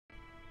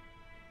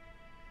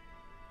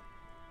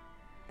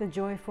The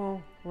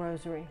joyful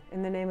Rosary.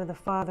 In the name of the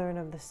Father, and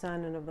of the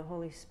Son, and of the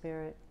Holy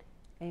Spirit.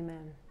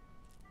 Amen.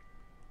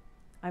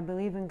 I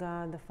believe in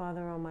God, the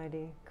Father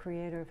Almighty,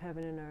 creator of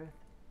heaven and earth,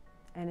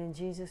 and in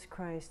Jesus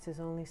Christ, his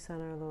only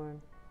Son, our Lord,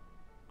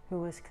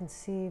 who was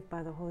conceived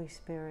by the Holy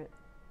Spirit,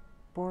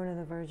 born of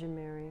the Virgin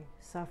Mary,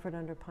 suffered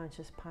under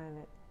Pontius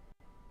Pilate,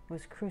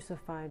 was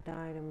crucified,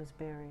 died, and was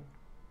buried.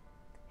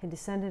 He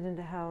descended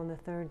into hell, and the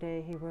third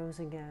day he rose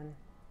again.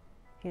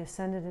 He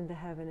ascended into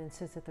heaven and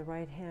sits at the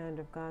right hand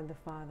of God the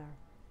Father.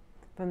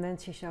 From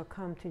thence he shall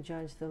come to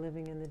judge the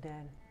living and the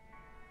dead.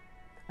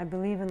 I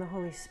believe in the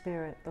Holy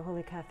Spirit, the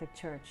Holy Catholic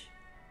Church,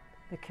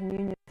 the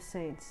communion of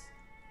saints,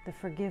 the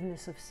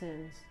forgiveness of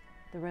sins,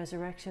 the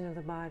resurrection of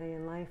the body,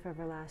 and life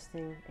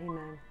everlasting.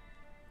 Amen.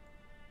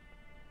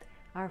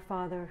 Our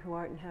Father, who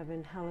art in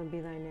heaven, hallowed be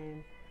thy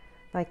name.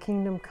 Thy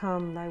kingdom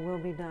come, thy will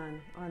be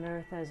done, on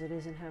earth as it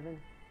is in heaven.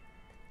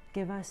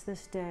 Give us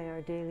this day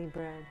our daily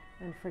bread,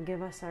 and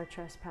forgive us our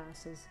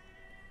trespasses,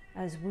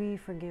 as we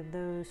forgive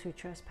those who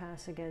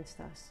trespass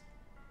against us.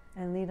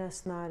 And lead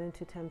us not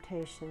into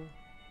temptation,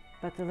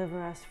 but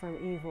deliver us from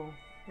evil.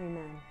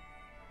 Amen.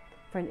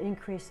 For an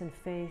increase in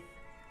faith,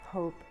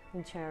 hope,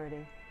 and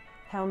charity.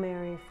 Hail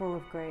Mary, full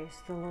of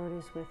grace, the Lord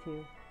is with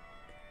you.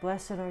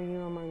 Blessed are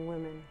you among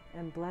women,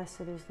 and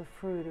blessed is the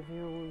fruit of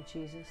your womb,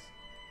 Jesus.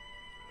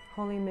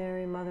 Holy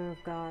Mary, Mother of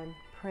God,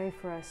 pray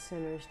for us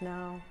sinners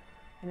now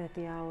and at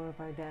the hour of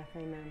our death.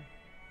 Amen.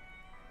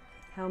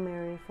 Hail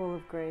Mary, full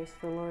of grace,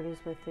 the Lord is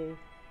with thee.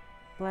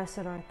 Blessed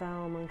art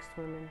thou amongst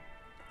women,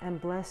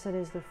 and blessed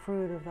is the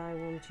fruit of thy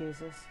womb,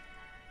 Jesus.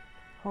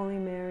 Holy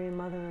Mary,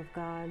 Mother of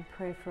God,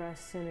 pray for us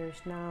sinners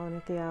now and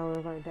at the hour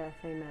of our death.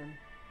 Amen.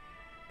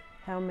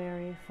 Hail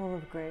Mary, full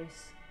of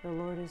grace, the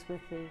Lord is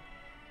with thee.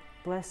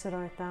 Blessed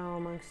art thou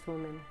amongst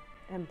women,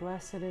 and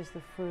blessed is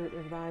the fruit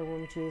of thy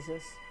womb,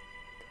 Jesus.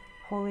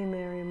 Holy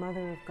Mary,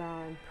 Mother of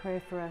God,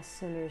 pray for us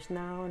sinners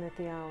now and at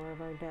the hour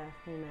of our death.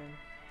 Amen.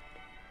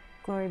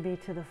 Glory be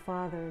to the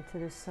Father, and to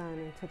the Son,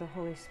 and to the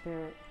Holy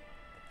Spirit,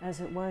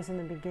 as it was in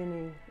the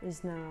beginning,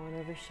 is now, and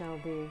ever shall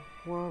be,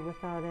 world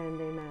without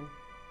end. Amen.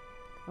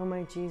 O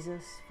my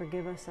Jesus,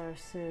 forgive us our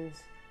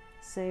sins,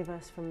 save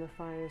us from the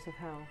fires of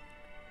hell.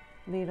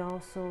 Lead all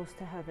souls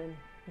to heaven,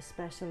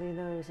 especially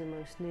those in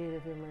most need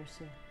of your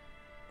mercy.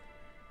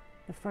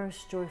 The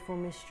first joyful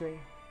mystery,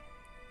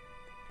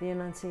 the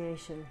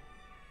Annunciation.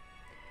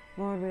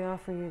 Lord, we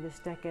offer you this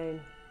decade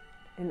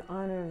in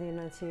honor of the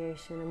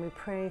Annunciation, and we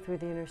pray through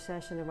the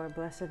intercession of our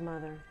Blessed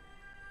Mother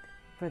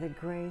for the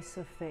grace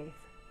of faith.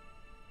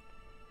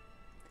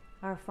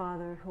 Our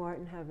Father, who art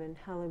in heaven,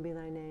 hallowed be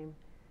thy name.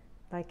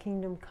 Thy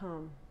kingdom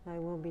come, thy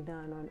will be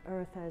done on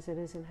earth as it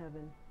is in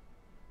heaven.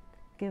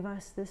 Give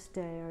us this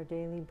day our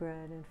daily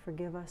bread, and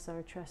forgive us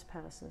our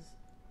trespasses,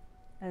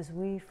 as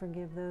we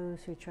forgive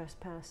those who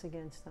trespass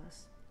against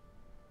us.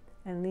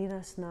 And lead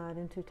us not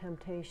into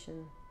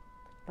temptation,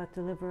 but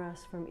deliver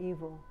us from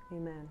evil.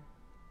 Amen.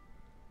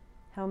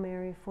 Hail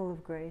Mary, full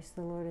of grace,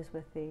 the Lord is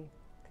with thee.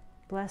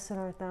 Blessed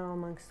art thou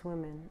amongst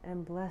women,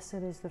 and blessed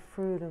is the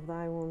fruit of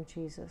thy womb,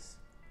 Jesus.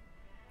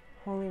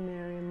 Holy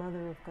Mary,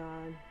 Mother of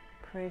God,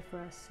 pray for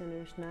us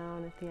sinners now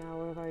and at the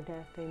hour of our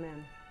death.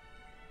 Amen.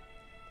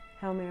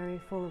 Hail Mary,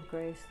 full of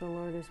grace, the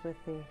Lord is with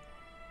thee.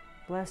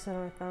 Blessed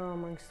art thou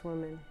amongst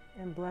women,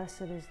 and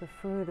blessed is the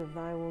fruit of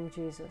thy womb,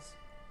 Jesus.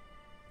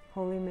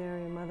 Holy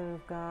Mary, Mother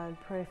of God,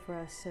 pray for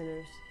us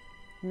sinners,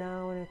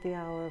 now and at the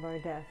hour of our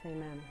death.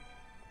 Amen.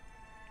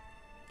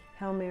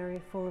 Hail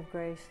Mary, full of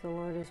grace, the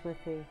Lord is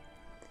with thee.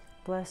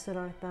 Blessed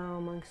art thou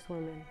amongst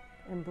women,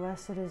 and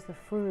blessed is the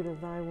fruit of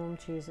thy womb,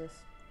 Jesus.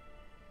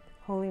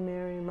 Holy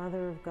Mary,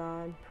 Mother of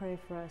God, pray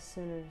for us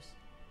sinners,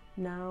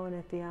 now and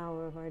at the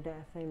hour of our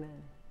death.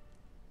 Amen.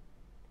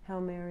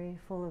 Hail Mary,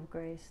 full of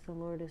grace, the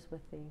Lord is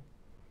with thee.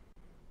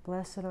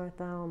 Blessed art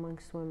thou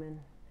amongst women,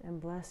 and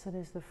blessed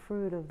is the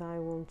fruit of thy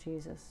womb,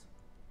 Jesus.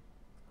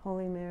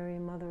 Holy Mary,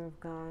 Mother of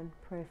God,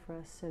 pray for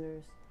us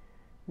sinners,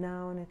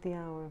 now and at the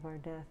hour of our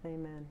death.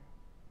 Amen.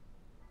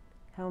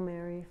 Hail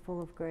Mary,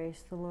 full of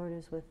grace, the Lord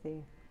is with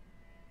thee.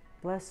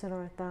 Blessed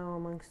art thou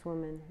amongst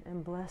women,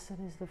 and blessed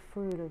is the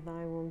fruit of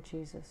thy womb,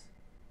 Jesus.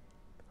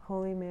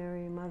 Holy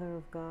Mary, Mother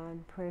of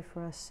God, pray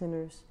for us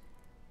sinners,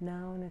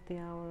 now and at the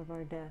hour of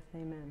our death.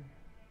 Amen.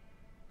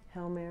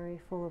 Hail Mary,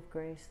 full of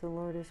grace, the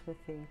Lord is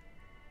with thee.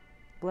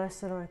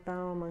 Blessed art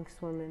thou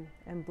amongst women,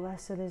 and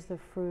blessed is the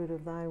fruit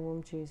of thy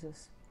womb,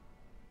 Jesus.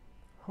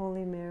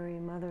 Holy Mary,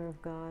 Mother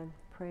of God,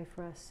 pray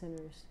for us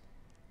sinners,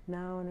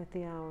 now and at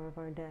the hour of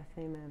our death.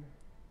 Amen.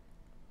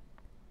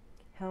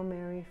 Hail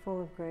Mary,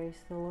 full of grace,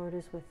 the Lord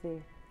is with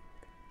thee.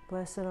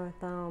 Blessed art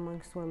thou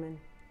amongst women,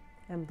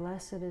 and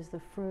blessed is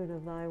the fruit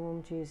of thy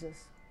womb,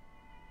 Jesus.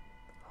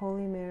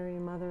 Holy Mary,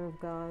 Mother of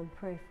God,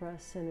 pray for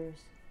us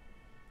sinners,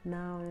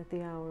 now and at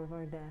the hour of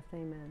our death.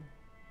 Amen.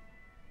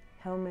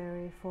 Hail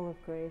Mary, full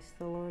of grace,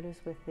 the Lord is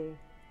with thee.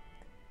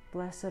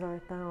 Blessed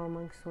art thou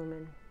amongst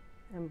women,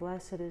 and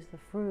blessed is the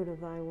fruit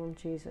of thy womb,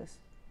 Jesus.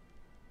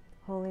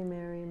 Holy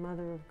Mary,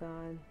 Mother of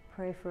God,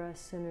 pray for us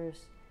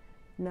sinners,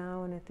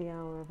 now and at the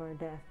hour of our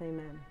death.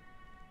 Amen.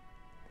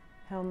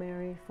 Hail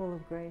Mary, full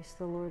of grace,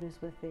 the Lord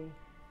is with thee.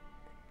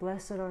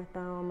 Blessed art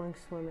thou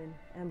amongst women,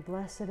 and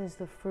blessed is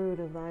the fruit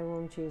of thy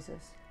womb,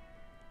 Jesus.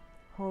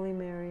 Holy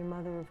Mary,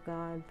 Mother of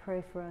God,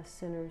 pray for us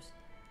sinners,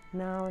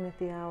 now and at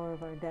the hour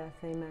of our death.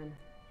 Amen.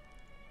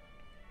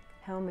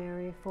 Hail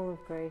Mary, full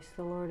of grace,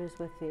 the Lord is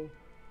with thee.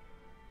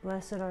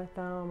 Blessed art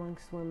thou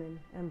amongst women,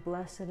 and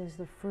blessed is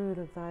the fruit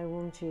of thy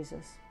womb,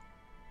 Jesus.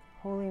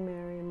 Holy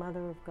Mary,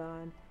 Mother of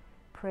God,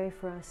 pray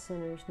for us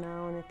sinners,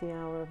 now and at the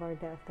hour of our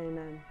death.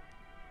 Amen.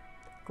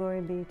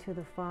 Glory be to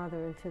the Father,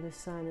 and to the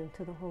Son, and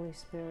to the Holy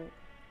Spirit,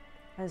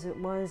 as it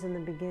was in the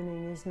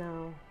beginning, is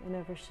now, and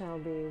ever shall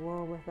be,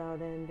 world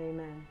without end.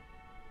 Amen.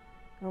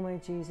 O my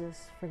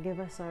Jesus, forgive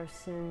us our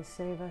sins,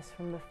 save us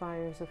from the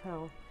fires of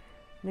hell.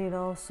 Lead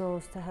all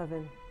souls to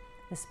heaven,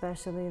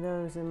 especially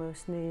those in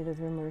most need of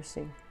your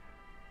mercy.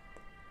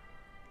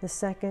 The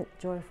second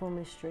joyful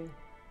mystery,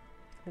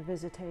 the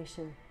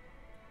Visitation.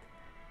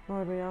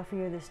 Lord, we offer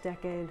you this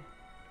decade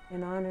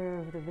in honor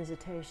of the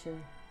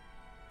visitation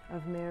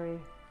of Mary,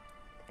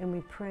 and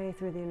we pray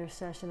through the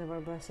intercession of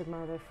our Blessed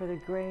Mother for the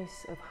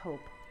grace of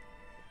hope.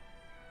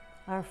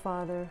 Our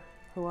Father,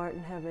 who art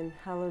in heaven,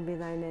 hallowed be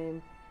thy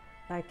name.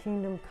 Thy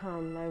kingdom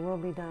come, thy will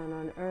be done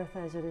on earth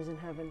as it is in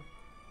heaven.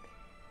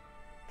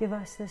 Give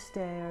us this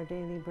day our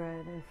daily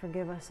bread, and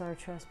forgive us our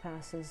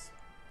trespasses,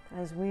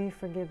 as we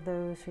forgive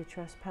those who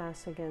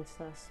trespass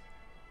against us.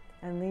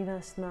 And lead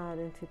us not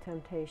into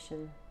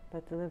temptation,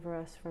 but deliver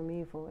us from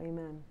evil.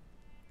 Amen.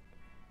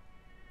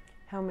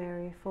 Hail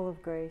Mary, full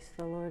of grace,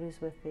 the Lord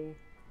is with thee.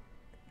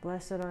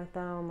 Blessed art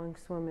thou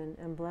amongst women,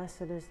 and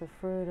blessed is the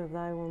fruit of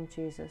thy womb,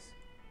 Jesus.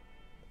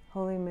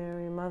 Holy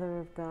Mary, Mother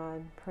of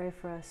God, pray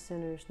for us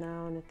sinners,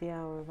 now and at the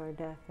hour of our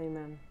death.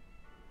 Amen.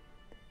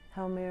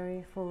 Hail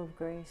Mary, full of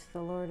grace,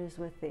 the Lord is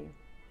with thee.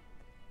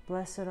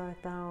 Blessed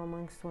art thou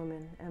amongst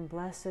women, and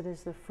blessed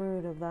is the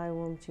fruit of thy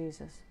womb,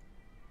 Jesus.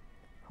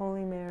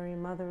 Holy Mary,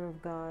 Mother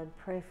of God,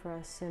 pray for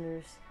us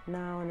sinners,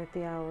 now and at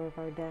the hour of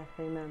our death.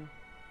 Amen.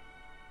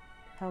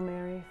 Hail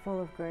Mary,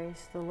 full of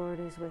grace, the Lord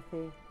is with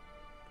thee.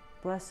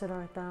 Blessed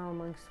art thou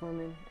amongst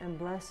women, and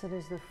blessed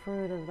is the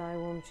fruit of thy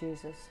womb,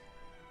 Jesus.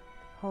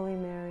 Holy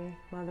Mary,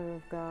 Mother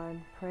of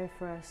God, pray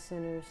for us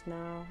sinners,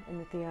 now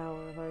and at the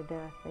hour of our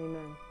death.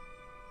 Amen.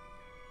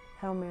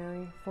 Hail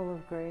Mary, full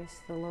of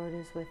grace, the Lord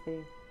is with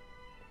thee.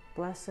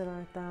 Blessed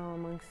art thou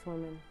amongst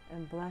women,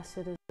 and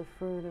blessed is the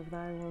fruit of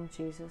thy womb,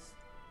 Jesus.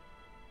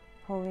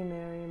 Holy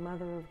Mary,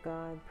 Mother of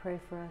God, pray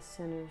for us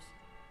sinners,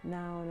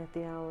 now and at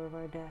the hour of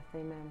our death.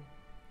 Amen.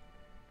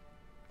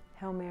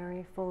 Hail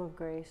Mary, full of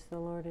grace, the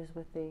Lord is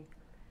with thee.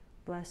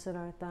 Blessed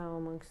art thou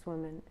amongst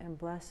women, and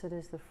blessed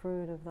is the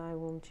fruit of thy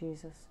womb,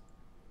 Jesus.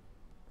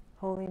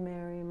 Holy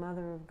Mary,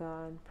 Mother of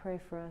God, pray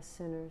for us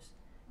sinners,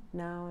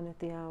 now and at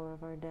the hour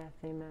of our death.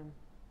 Amen.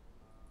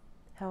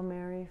 Hail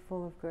Mary,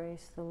 full of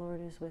grace, the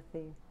Lord is with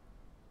thee.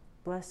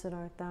 Blessed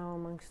art thou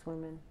amongst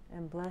women,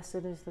 and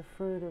blessed is the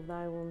fruit of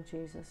thy womb,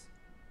 Jesus.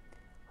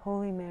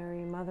 Holy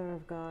Mary, Mother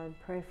of God,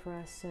 pray for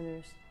us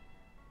sinners,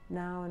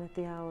 now and at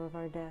the hour of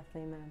our death.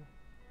 Amen.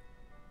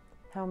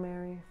 Hail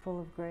Mary, full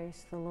of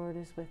grace, the Lord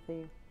is with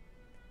thee.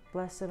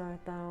 Blessed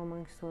art thou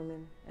amongst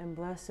women, and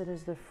blessed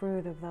is the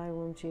fruit of thy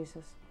womb,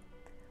 Jesus.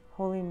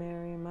 Holy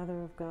Mary,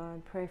 Mother of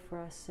God, pray for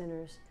us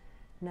sinners,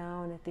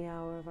 now and at the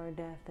hour of our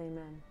death.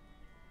 Amen.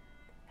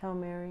 Hail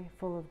Mary,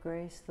 full of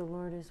grace, the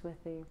Lord is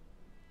with thee.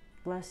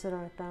 Blessed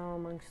art thou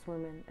amongst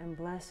women, and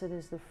blessed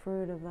is the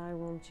fruit of thy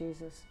womb,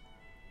 Jesus.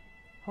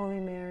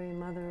 Holy Mary,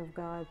 Mother of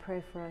God,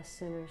 pray for us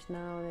sinners,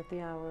 now and at the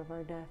hour of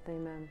our death.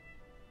 Amen.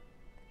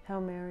 Hail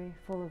Mary,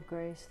 full of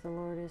grace, the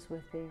Lord is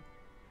with thee.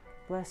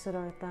 Blessed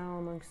art thou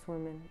amongst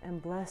women,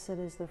 and blessed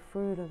is the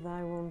fruit of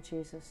thy womb,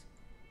 Jesus.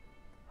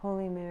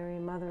 Holy Mary,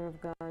 Mother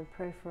of God,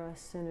 pray for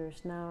us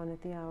sinners, now and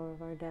at the hour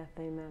of our death.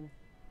 Amen.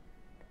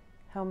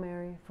 Hail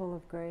Mary, full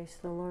of grace,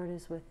 the Lord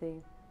is with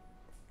thee.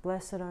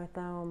 Blessed art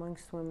thou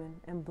amongst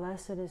women, and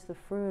blessed is the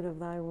fruit of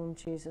thy womb,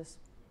 Jesus.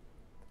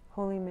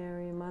 Holy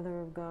Mary, Mother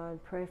of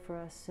God, pray for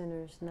us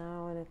sinners,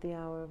 now and at the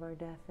hour of our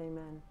death.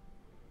 Amen.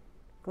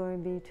 Glory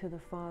be to the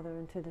Father,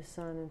 and to the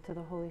Son, and to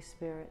the Holy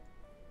Spirit,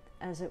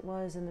 as it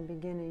was in the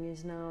beginning,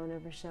 is now, and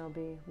ever shall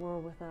be,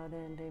 world without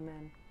end.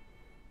 Amen.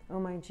 O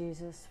my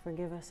Jesus,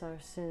 forgive us our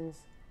sins,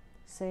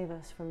 save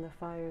us from the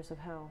fires of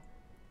hell.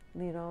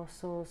 Lead all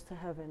souls to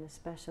heaven,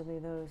 especially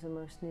those in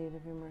most need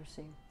of your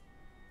mercy.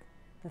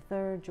 The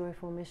third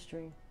joyful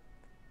mystery,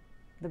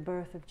 the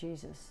birth of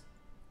Jesus.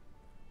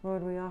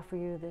 Lord, we offer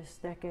you this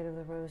decade of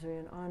the Rosary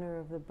in honor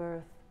of the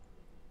birth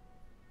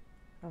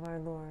of our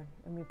Lord,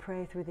 and we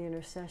pray through the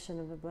intercession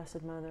of the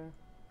Blessed Mother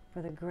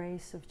for the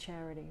grace of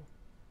charity.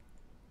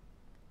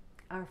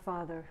 Our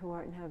Father, who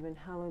art in heaven,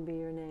 hallowed be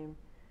your name.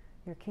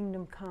 Your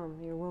kingdom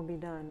come, your will be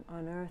done,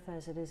 on earth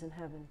as it is in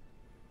heaven.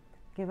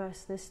 Give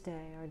us this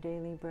day our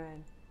daily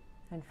bread,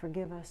 and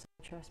forgive us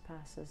our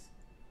trespasses,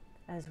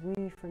 as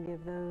we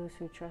forgive those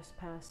who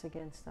trespass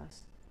against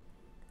us.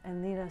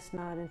 And lead us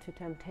not into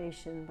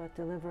temptation, but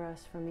deliver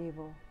us from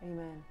evil.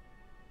 Amen.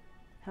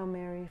 Hail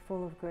Mary,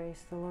 full of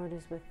grace, the Lord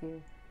is with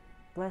you.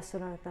 Blessed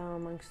art thou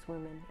amongst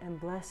women, and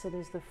blessed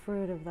is the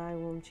fruit of thy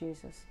womb,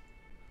 Jesus.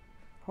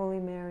 Holy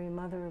Mary,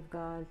 Mother of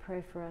God,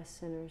 pray for us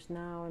sinners,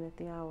 now and at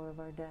the hour of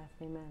our death.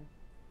 Amen.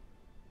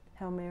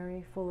 Hail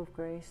Mary, full of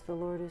grace, the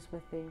Lord is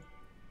with thee.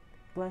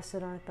 Blessed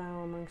art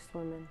thou amongst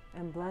women,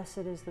 and blessed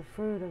is the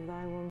fruit of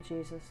thy womb,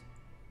 Jesus.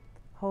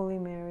 Holy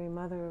Mary,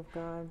 Mother of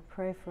God,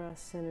 pray for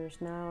us sinners,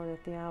 now and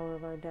at the hour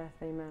of our death.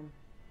 Amen.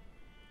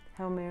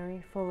 Hail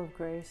Mary, full of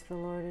grace, the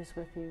Lord is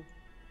with you.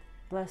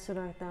 Blessed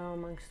art thou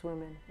amongst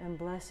women, and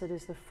blessed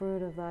is the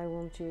fruit of thy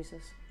womb,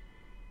 Jesus.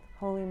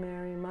 Holy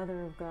Mary,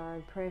 Mother of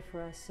God, pray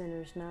for us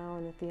sinners, now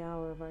and at the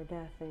hour of our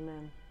death.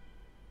 Amen.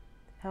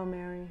 Hail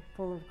Mary,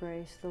 full of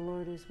grace, the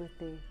Lord is with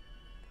thee.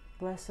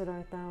 Blessed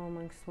art thou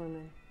amongst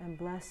women, and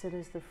blessed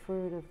is the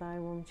fruit of thy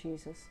womb,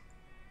 Jesus.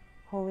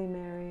 Holy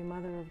Mary,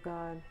 Mother of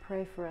God,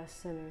 pray for us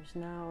sinners,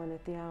 now and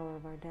at the hour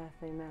of our death.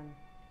 Amen.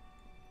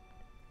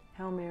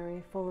 Hail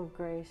Mary, full of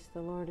grace,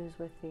 the Lord is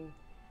with thee.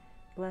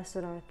 Blessed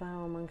art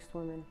thou amongst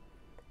women,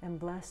 and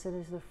blessed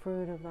is the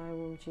fruit of thy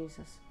womb,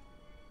 Jesus.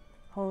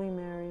 Holy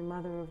Mary,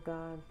 Mother of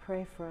God,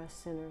 pray for us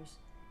sinners,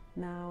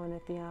 now and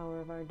at the hour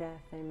of our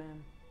death.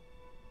 Amen.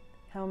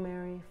 Hail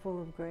Mary,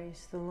 full of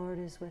grace, the Lord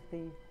is with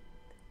thee.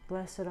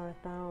 Blessed art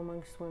thou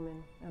amongst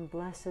women, and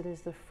blessed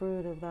is the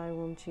fruit of thy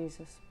womb,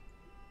 Jesus.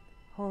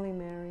 Holy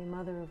Mary,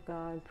 Mother of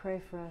God,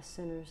 pray for us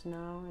sinners,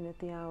 now and at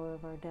the hour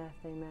of our death.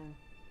 Amen.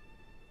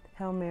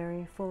 Hail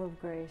Mary, full of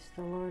grace,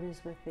 the Lord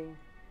is with thee.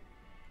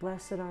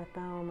 Blessed art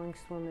thou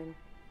amongst women,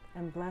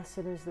 and blessed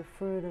is the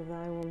fruit of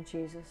thy womb,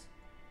 Jesus.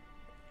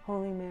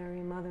 Holy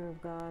Mary, Mother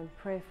of God,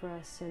 pray for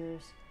us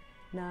sinners,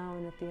 now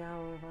and at the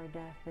hour of our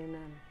death.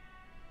 Amen.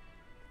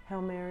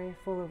 Hail Mary,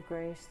 full of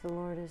grace, the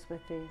Lord is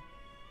with thee.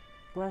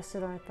 Blessed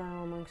art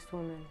thou amongst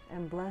women,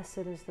 and blessed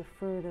is the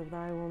fruit of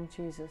thy womb,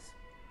 Jesus.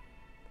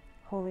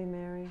 Holy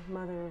Mary,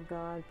 Mother of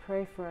God,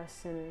 pray for us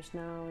sinners,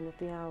 now and at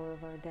the hour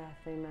of our death.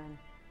 Amen.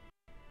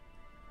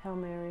 Hail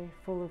Mary,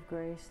 full of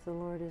grace, the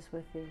Lord is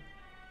with thee.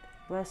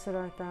 Blessed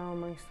art thou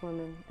amongst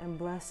women, and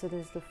blessed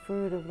is the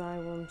fruit of thy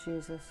womb,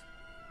 Jesus.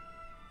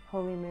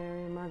 Holy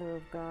Mary, Mother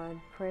of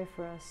God, pray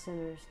for us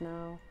sinners,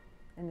 now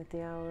and at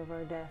the hour of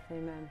our death.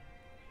 Amen.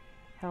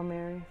 Hail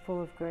Mary,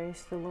 full of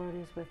grace, the Lord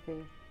is with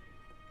thee.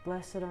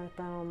 Blessed art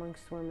thou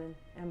amongst women,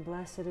 and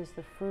blessed is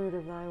the fruit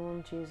of thy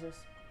womb, Jesus.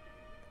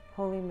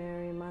 Holy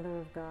Mary, Mother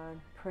of God,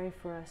 pray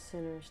for us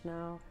sinners,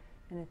 now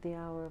and at the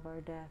hour of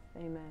our death.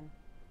 Amen.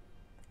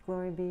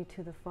 Glory be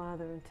to the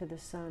Father, and to the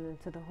Son,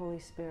 and to the Holy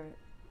Spirit,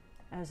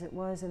 as it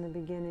was in the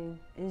beginning,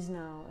 is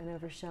now, and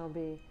ever shall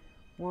be,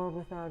 world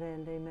without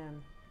end.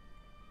 Amen.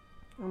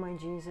 O my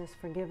Jesus,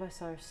 forgive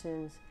us our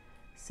sins,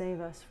 save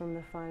us from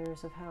the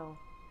fires of hell.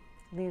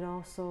 Lead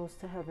all souls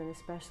to heaven,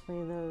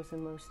 especially those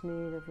in most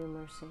need of your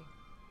mercy.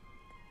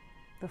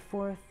 The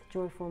fourth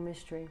joyful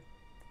mystery,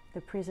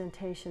 the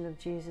presentation of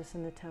Jesus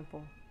in the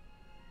temple.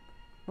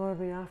 Lord,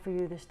 we offer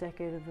you this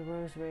decade of the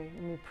Rosary,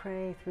 and we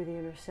pray through the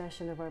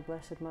intercession of our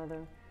Blessed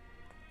Mother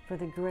for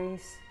the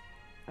grace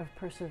of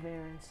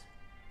perseverance.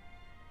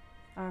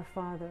 Our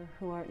Father,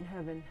 who art in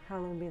heaven,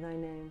 hallowed be thy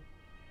name.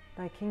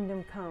 Thy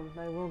kingdom come,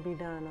 thy will be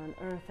done on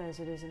earth as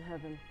it is in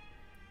heaven.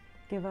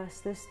 Give us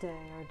this day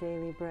our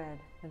daily bread,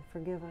 and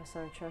forgive us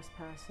our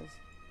trespasses,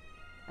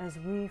 as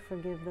we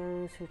forgive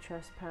those who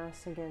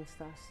trespass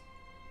against us.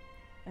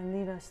 And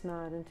lead us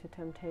not into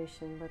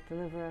temptation, but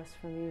deliver us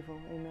from evil.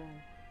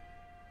 Amen.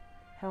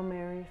 Hail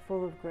Mary,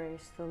 full of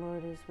grace, the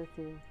Lord is with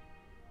thee.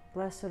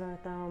 Blessed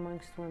art thou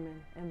amongst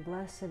women, and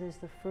blessed is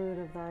the fruit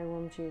of thy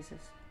womb,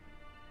 Jesus.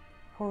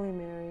 Holy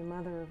Mary,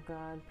 Mother of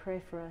God,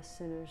 pray for us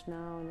sinners,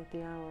 now and at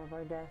the hour of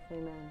our death.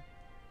 Amen.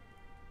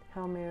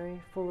 Hail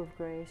Mary, full of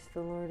grace,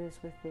 the Lord is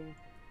with thee.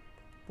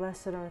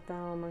 Blessed art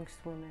thou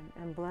amongst women,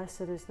 and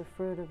blessed is the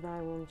fruit of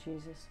thy womb,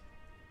 Jesus.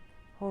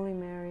 Holy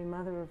Mary,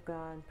 Mother of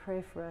God,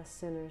 pray for us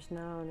sinners,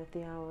 now and at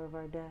the hour of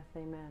our death.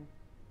 Amen.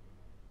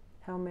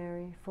 Hail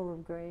Mary, full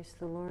of grace,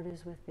 the Lord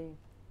is with thee.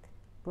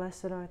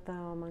 Blessed art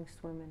thou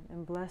amongst women,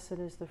 and blessed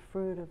is the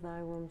fruit of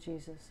thy womb,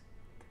 Jesus.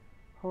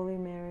 Holy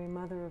Mary,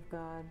 Mother of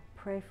God,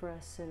 pray for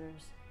us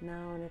sinners,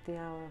 now and at the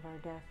hour of our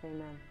death.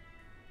 Amen.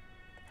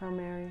 Hail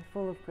Mary,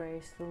 full of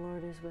grace, the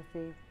Lord is with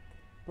thee.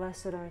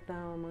 Blessed art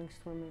thou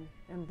amongst women,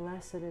 and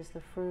blessed is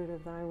the fruit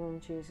of thy womb,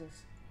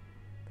 Jesus.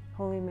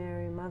 Holy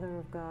Mary, Mother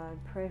of God,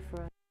 pray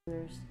for us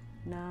sinners,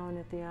 now and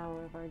at the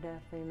hour of our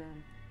death.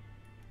 Amen.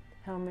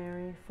 Hail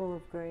Mary, full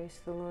of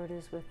grace, the Lord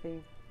is with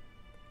thee.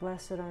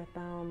 Blessed art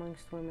thou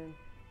amongst women,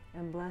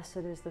 and blessed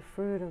is the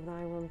fruit of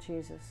thy womb,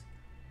 Jesus.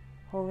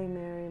 Holy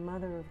Mary,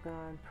 Mother of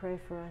God, pray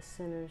for us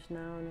sinners,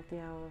 now and at the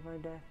hour of our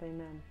death.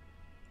 Amen.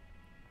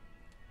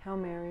 Hail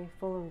Mary,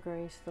 full of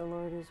grace, the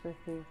Lord is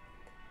with thee.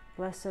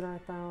 Blessed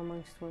art thou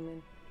amongst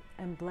women,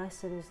 and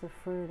blessed is the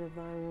fruit of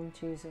thy womb,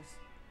 Jesus.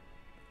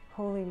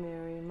 Holy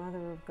Mary,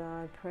 Mother of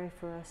God, pray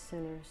for us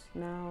sinners,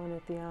 now and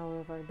at the hour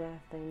of our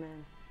death.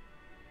 Amen.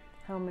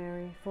 Hail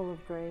Mary, full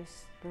of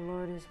grace, the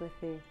Lord is with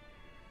thee.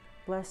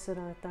 Blessed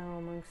art thou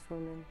amongst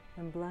women,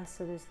 and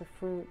blessed is the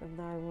fruit of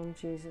thy womb,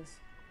 Jesus.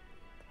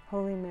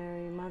 Holy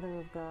Mary, Mother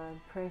of God,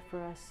 pray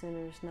for us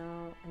sinners,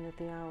 now and at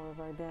the hour of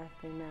our death.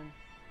 Amen.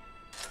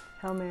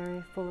 Hail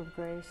Mary, full of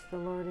grace, the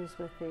Lord is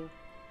with thee.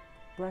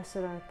 Blessed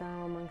art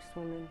thou amongst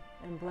women,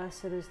 and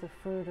blessed is the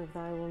fruit of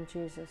thy womb,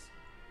 Jesus.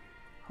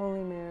 Holy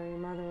Mary,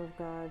 Mother of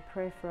God,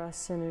 pray for us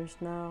sinners,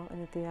 now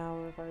and at the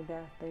hour of our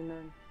death.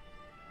 Amen.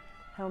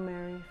 Hail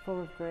Mary,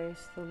 full of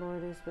grace, the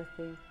Lord is with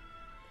thee.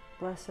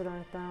 Blessed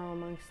art thou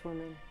amongst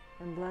women,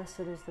 and blessed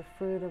is the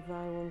fruit of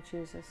thy womb,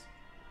 Jesus.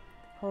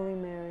 Holy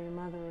Mary,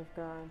 Mother of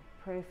God,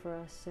 pray for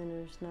us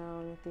sinners, now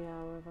and at the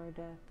hour of our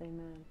death.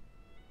 Amen.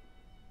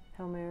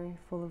 Hail Mary,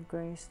 full of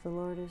grace, the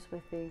Lord is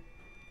with thee.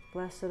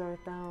 Blessed art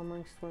thou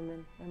amongst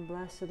women, and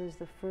blessed is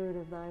the fruit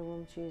of thy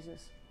womb,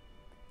 Jesus.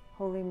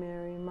 Holy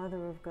Mary,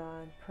 Mother of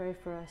God, pray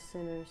for us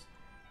sinners,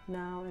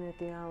 now and at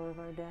the hour of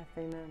our death.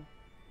 Amen.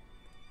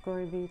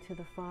 Glory be to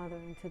the Father,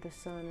 and to the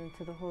Son, and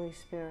to the Holy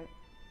Spirit,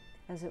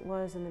 as it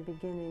was in the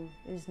beginning,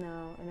 is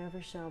now, and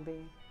ever shall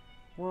be,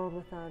 world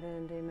without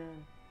end.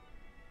 Amen.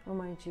 O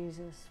my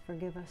Jesus,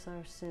 forgive us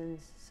our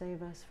sins,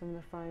 save us from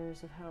the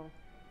fires of hell.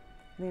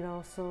 Lead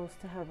all souls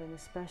to heaven,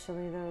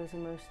 especially those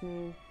in most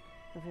need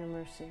of your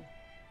mercy.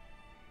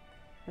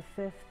 The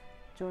fifth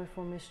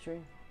joyful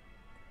mystery,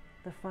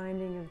 the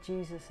finding of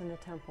Jesus in the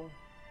temple.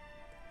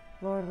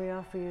 Lord, we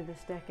offer you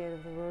this decade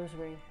of the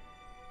Rosary,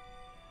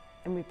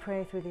 and we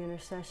pray through the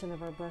intercession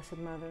of our Blessed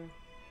Mother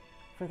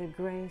for the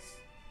grace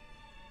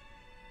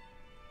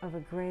of a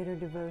greater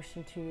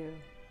devotion to you.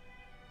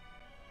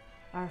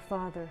 Our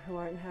Father, who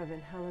art in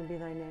heaven, hallowed be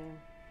thy name.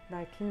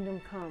 Thy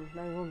kingdom come,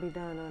 thy will be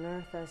done on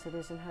earth as it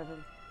is in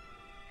heaven.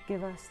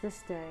 Give us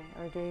this day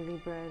our daily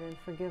bread, and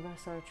forgive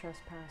us our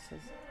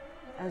trespasses,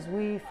 as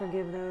we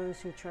forgive those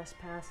who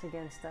trespass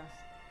against us.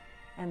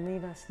 And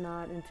lead us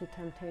not into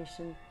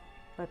temptation,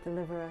 but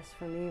deliver us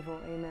from evil.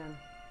 Amen.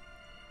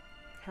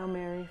 Hail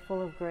Mary,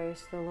 full of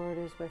grace, the Lord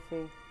is with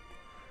thee.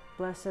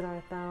 Blessed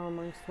art thou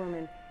amongst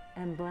women,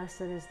 and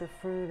blessed is the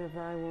fruit of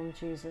thy womb,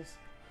 Jesus.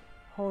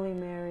 Holy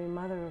Mary,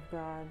 Mother of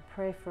God,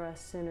 pray for us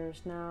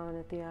sinners, now and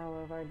at the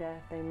hour of our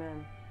death.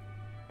 Amen.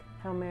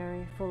 Hail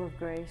Mary, full of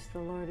grace, the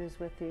Lord is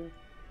with you.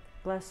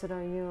 Blessed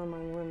are you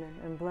among women,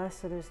 and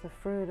blessed is the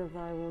fruit of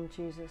thy womb,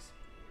 Jesus.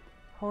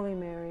 Holy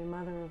Mary,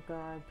 Mother of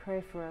God,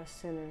 pray for us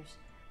sinners,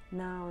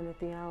 now and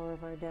at the hour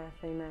of our death.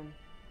 Amen.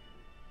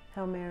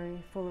 Hail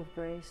Mary, full of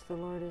grace, the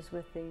Lord is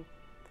with thee.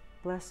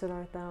 Blessed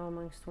art thou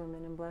amongst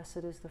women, and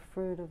blessed is the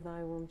fruit of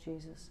thy womb,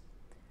 Jesus.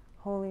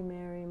 Holy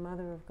Mary,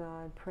 Mother of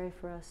God, pray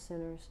for us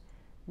sinners,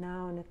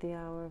 now and at the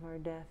hour of our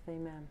death.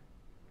 Amen.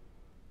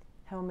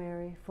 Hail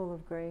Mary, full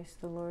of grace,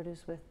 the Lord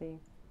is with thee.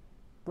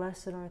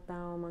 Blessed art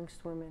thou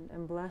amongst women,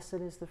 and blessed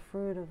is the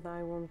fruit of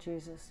thy womb,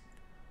 Jesus.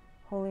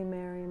 Holy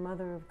Mary,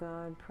 Mother of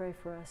God, pray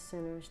for us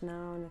sinners,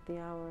 now and at the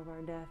hour of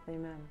our death.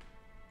 Amen.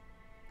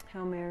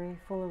 Hail Mary,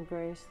 full of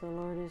grace, the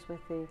Lord is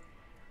with thee.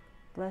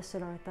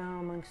 Blessed art thou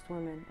amongst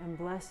women, and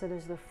blessed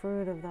is the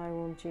fruit of thy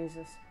womb,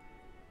 Jesus.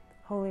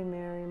 Holy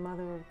Mary,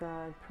 Mother of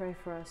God, pray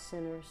for us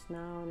sinners,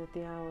 now and at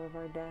the hour of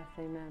our death.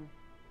 Amen.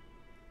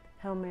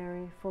 Hail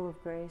Mary, full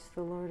of grace,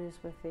 the Lord is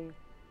with thee.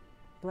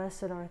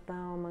 Blessed art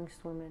thou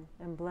amongst women,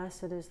 and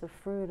blessed is the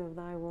fruit of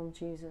thy womb,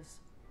 Jesus.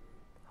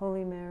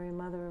 Holy Mary,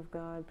 Mother of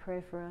God,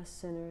 pray for us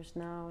sinners,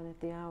 now and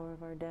at the hour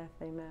of our death.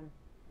 Amen.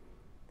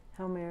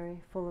 Hail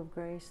Mary, full of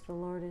grace, the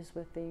Lord is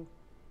with thee.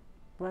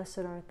 Blessed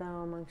art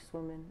thou amongst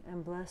women,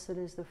 and blessed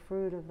is the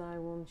fruit of thy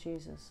womb,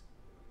 Jesus.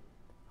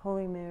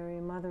 Holy Mary,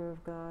 Mother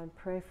of God,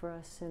 pray for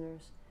us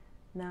sinners,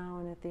 now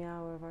and at the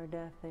hour of our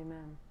death.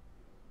 Amen.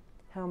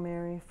 Hail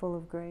Mary, full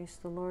of grace,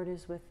 the Lord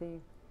is with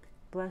thee.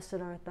 Blessed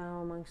art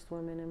thou amongst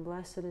women, and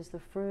blessed is the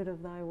fruit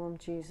of thy womb,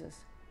 Jesus.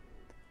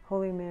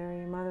 Holy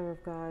Mary, Mother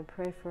of God,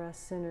 pray for us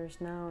sinners,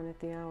 now and at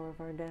the hour of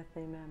our death.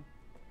 Amen.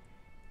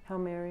 Hail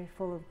Mary,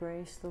 full of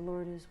grace, the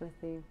Lord is with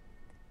thee.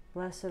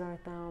 Blessed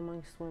art thou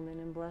amongst women,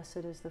 and blessed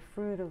is the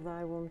fruit of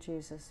thy womb,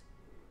 Jesus.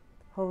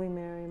 Holy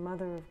Mary,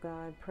 Mother of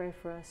God, pray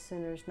for us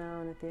sinners, now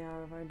and at the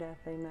hour of our death.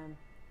 Amen.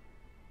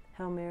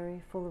 Hail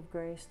Mary, full of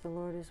grace, the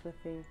Lord is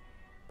with thee.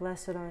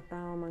 Blessed art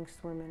thou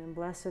amongst women, and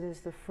blessed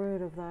is the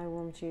fruit of thy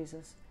womb,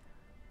 Jesus.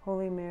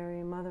 Holy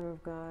Mary, Mother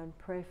of God,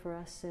 pray for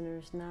us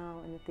sinners,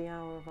 now and at the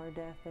hour of our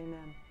death.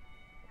 Amen.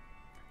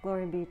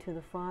 Glory be to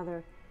the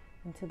Father,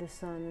 and to the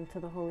Son, and to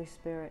the Holy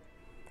Spirit,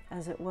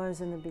 as it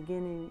was in the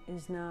beginning,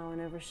 is now, and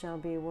ever shall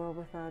be, world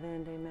without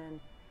end. Amen.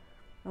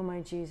 O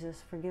my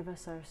Jesus, forgive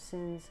us our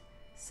sins,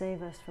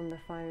 save us from the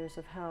fires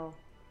of hell.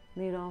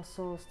 Lead all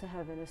souls to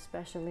heaven,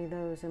 especially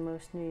those in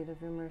most need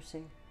of your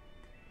mercy.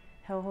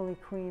 Hail, Holy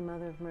Queen,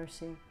 Mother of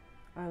Mercy,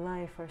 our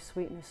life, our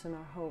sweetness, and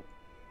our hope.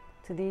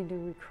 To thee do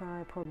we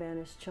cry, poor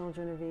banished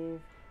children of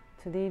Eve.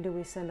 To thee do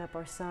we send up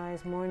our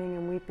sighs, mourning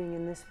and weeping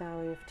in this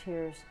valley of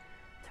tears.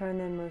 Turn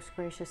then, most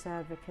gracious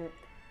Advocate,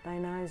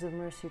 thine eyes of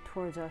mercy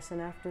towards us,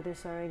 and after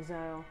this our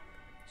exile,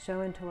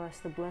 show unto us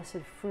the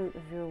blessed fruit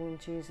of your womb,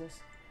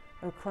 Jesus.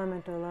 O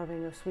clement, O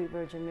loving, O sweet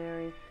Virgin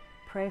Mary,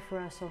 pray for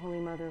us, O Holy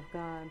Mother of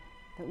God,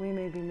 that we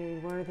may be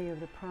made worthy of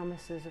the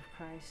promises of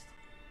Christ.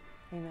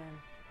 Amen.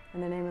 In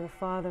the name of the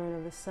Father, and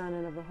of the Son,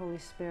 and of the Holy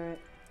Spirit.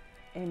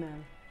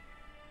 Amen.